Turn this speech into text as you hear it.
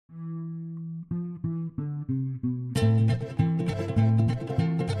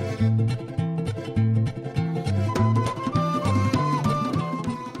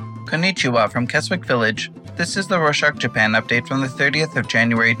Konnichiwa from Keswick Village. This is the Rorschach Japan update from the 30th of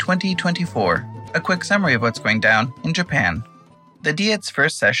January 2024. A quick summary of what's going down in Japan. The Diet's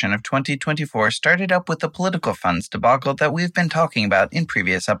first session of 2024 started up with the political funds debacle that we've been talking about in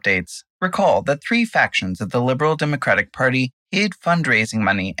previous updates. Recall that three factions of the Liberal Democratic Party hid fundraising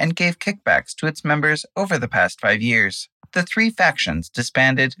money and gave kickbacks to its members over the past 5 years. The three factions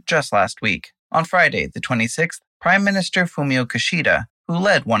disbanded just last week. On Friday, the 26th, Prime Minister Fumio Kishida, who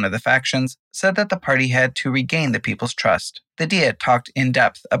led one of the factions, said that the party had to regain the people's trust. The Diet talked in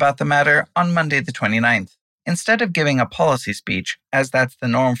depth about the matter on Monday the 29th. Instead of giving a policy speech, as that's the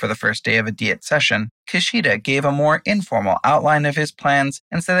norm for the first day of a Diet session, Kishida gave a more informal outline of his plans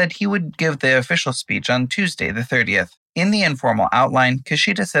and said that he would give the official speech on Tuesday the 30th. In the informal outline,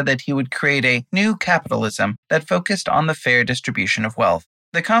 Kishida said that he would create a new capitalism that focused on the fair distribution of wealth.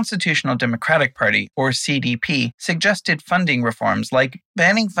 The Constitutional Democratic Party, or CDP, suggested funding reforms like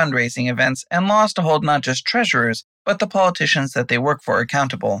banning fundraising events and laws to hold not just treasurers, but the politicians that they work for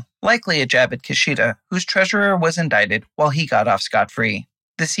accountable. Likely a jab at Kishida, whose treasurer was indicted while he got off scot-free.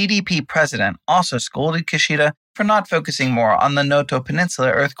 The CDP president also scolded Kishida for not focusing more on the Noto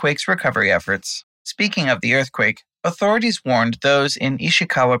Peninsula earthquake's recovery efforts. Speaking of the earthquake, authorities warned those in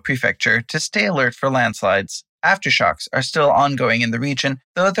Ishikawa Prefecture to stay alert for landslides. Aftershocks are still ongoing in the region,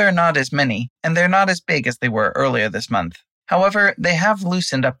 though there are not as many, and they're not as big as they were earlier this month. However, they have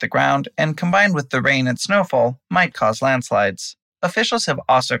loosened up the ground, and combined with the rain and snowfall, might cause landslides. Officials have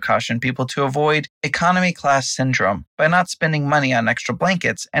also cautioned people to avoid economy class syndrome by not spending money on extra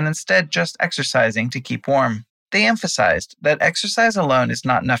blankets and instead just exercising to keep warm. They emphasized that exercise alone is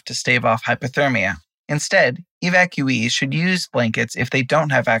not enough to stave off hypothermia. Instead, evacuees should use blankets if they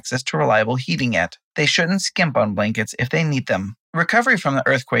don't have access to reliable heating yet. They shouldn't skimp on blankets if they need them. Recovery from the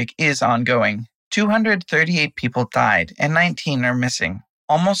earthquake is ongoing. 238 people died and 19 are missing.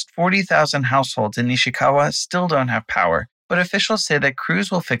 Almost 40,000 households in Ishikawa still don't have power, but officials say that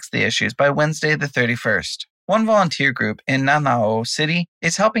crews will fix the issues by Wednesday the 31st. One volunteer group in Nanao City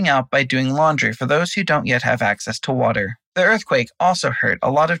is helping out by doing laundry for those who don't yet have access to water. The earthquake also hurt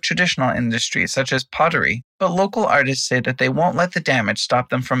a lot of traditional industries such as pottery, but local artists say that they won't let the damage stop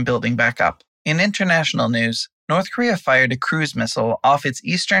them from building back up. In international news, North Korea fired a cruise missile off its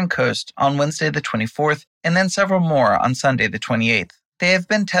eastern coast on Wednesday the 24th and then several more on Sunday the 28th. They have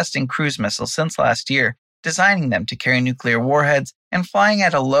been testing cruise missiles since last year, designing them to carry nuclear warheads and flying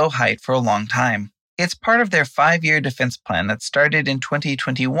at a low height for a long time. It's part of their 5-year defense plan that started in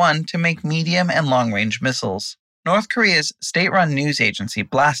 2021 to make medium and long-range missiles. North Korea's state-run news agency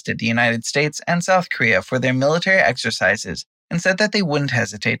blasted the United States and South Korea for their military exercises and said that they wouldn't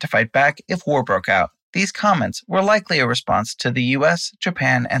hesitate to fight back if war broke out. These comments were likely a response to the US,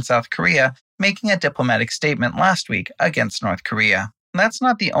 Japan, and South Korea making a diplomatic statement last week against North Korea. That's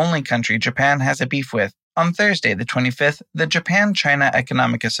not the only country Japan has a beef with. On Thursday, the 25th, the Japan-China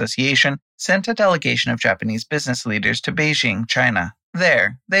Economic Association sent a delegation of Japanese business leaders to Beijing, China.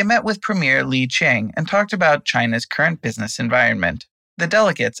 There, they met with Premier Li Qiang and talked about China's current business environment. The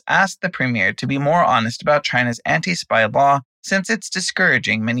delegates asked the premier to be more honest about China's anti-spy law since it's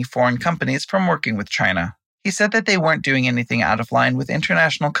discouraging many foreign companies from working with China. He said that they weren't doing anything out of line with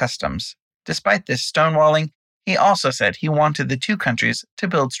international customs. Despite this stonewalling, he also said he wanted the two countries to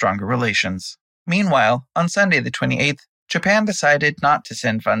build stronger relations. Meanwhile, on Sunday the 28th, Japan decided not to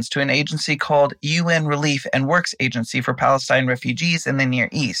send funds to an agency called UN Relief and Works Agency for Palestine Refugees in the Near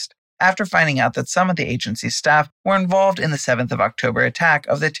East, after finding out that some of the agency's staff were involved in the 7th of October attack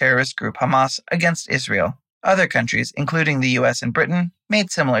of the terrorist group Hamas against Israel. Other countries, including the US and Britain,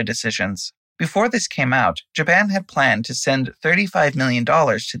 made similar decisions. Before this came out, Japan had planned to send $35 million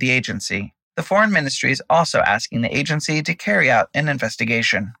to the agency. The foreign ministry is also asking the agency to carry out an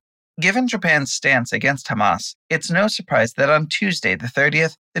investigation. Given Japan's stance against Hamas, it's no surprise that on Tuesday the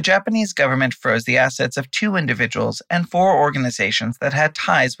 30th, the Japanese government froze the assets of 2 individuals and 4 organizations that had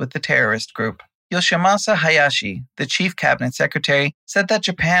ties with the terrorist group. Yoshimasa Hayashi, the chief cabinet secretary, said that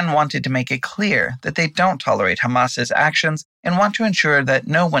Japan wanted to make it clear that they don't tolerate Hamas's actions and want to ensure that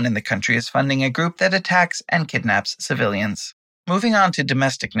no one in the country is funding a group that attacks and kidnaps civilians. Moving on to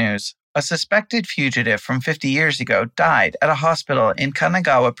domestic news. A suspected fugitive from 50 years ago died at a hospital in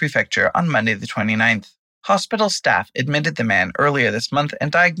Kanagawa Prefecture on Monday the 29th. Hospital staff admitted the man earlier this month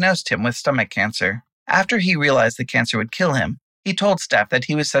and diagnosed him with stomach cancer. After he realized the cancer would kill him, he told staff that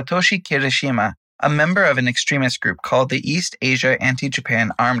he was Satoshi Kirishima, a member of an extremist group called the East Asia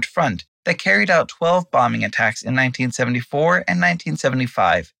Anti-Japan Armed Front that carried out 12 bombing attacks in 1974 and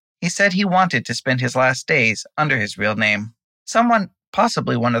 1975. He said he wanted to spend his last days under his real name. Someone,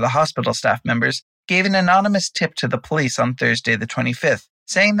 possibly one of the hospital staff members, gave an anonymous tip to the police on Thursday the 25th,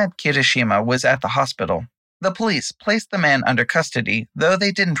 saying that Kirishima was at the hospital. The police placed the man under custody, though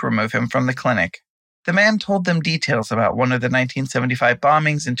they didn't remove him from the clinic. The man told them details about one of the 1975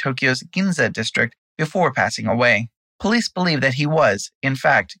 bombings in Tokyo's Ginza district before passing away. Police believe that he was, in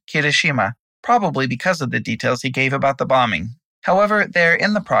fact, Kirishima, probably because of the details he gave about the bombing. However, they are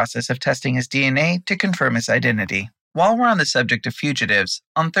in the process of testing his DNA to confirm his identity. While we're on the subject of fugitives,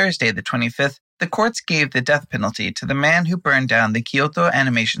 on Thursday the 25th, the courts gave the death penalty to the man who burned down the Kyoto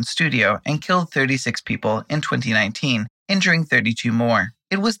Animation Studio and killed 36 people in 2019, injuring 32 more.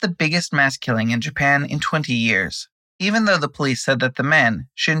 It was the biggest mass killing in Japan in 20 years. Even though the police said that the man,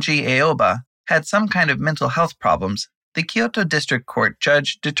 Shinji Aoba, had some kind of mental health problems, the Kyoto District Court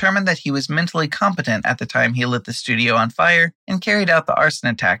judge determined that he was mentally competent at the time he lit the studio on fire and carried out the arson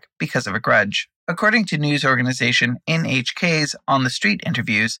attack because of a grudge. According to news organization NHK's On the Street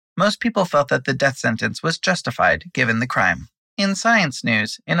interviews, most people felt that the death sentence was justified given the crime. In science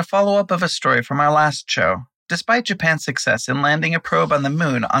news, in a follow-up of a story from our last show, despite Japan's success in landing a probe on the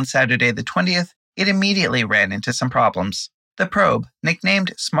moon on Saturday the 20th, it immediately ran into some problems. The probe,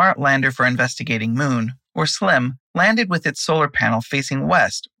 nicknamed Smart Lander for Investigating Moon, or SLIM, landed with its solar panel facing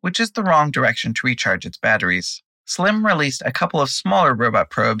west, which is the wrong direction to recharge its batteries. SLIM released a couple of smaller robot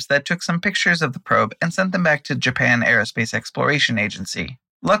probes that took some pictures of the probe and sent them back to Japan Aerospace Exploration Agency.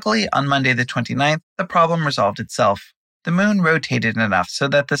 Luckily, on Monday the 29th, the problem resolved itself. The moon rotated enough so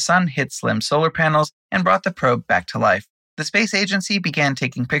that the sun hit SLIM's solar panels and brought the probe back to life. The space agency began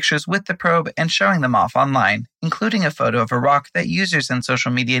taking pictures with the probe and showing them off online, including a photo of a rock that users in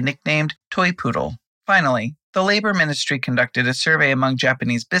social media nicknamed Toy Poodle. Finally, the Labor Ministry conducted a survey among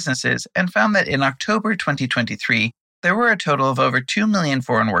Japanese businesses and found that in October 2023, there were a total of over 2 million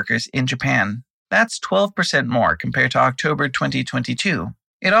foreign workers in Japan. That's 12% more compared to October 2022.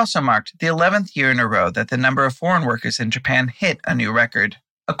 It also marked the 11th year in a row that the number of foreign workers in Japan hit a new record.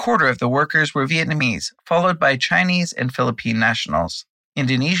 A quarter of the workers were Vietnamese, followed by Chinese and Philippine nationals.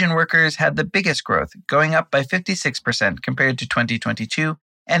 Indonesian workers had the biggest growth, going up by 56% compared to 2022,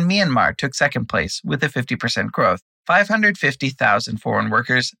 and Myanmar took second place with a 50% growth. 550,000 foreign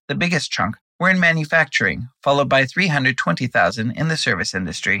workers, the biggest chunk, were in manufacturing, followed by 320,000 in the service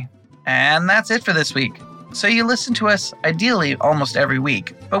industry. And that's it for this week. So you listen to us, ideally, almost every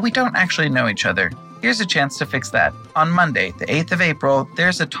week, but we don't actually know each other. Here's a chance to fix that. On Monday, the 8th of April,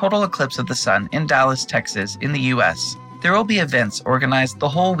 there's a total eclipse of the sun in Dallas, Texas, in the U.S. There will be events organized the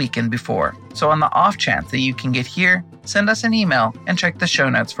whole weekend before, so on the off chance that you can get here, send us an email and check the show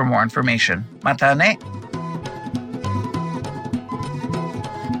notes for more information. Mata ne!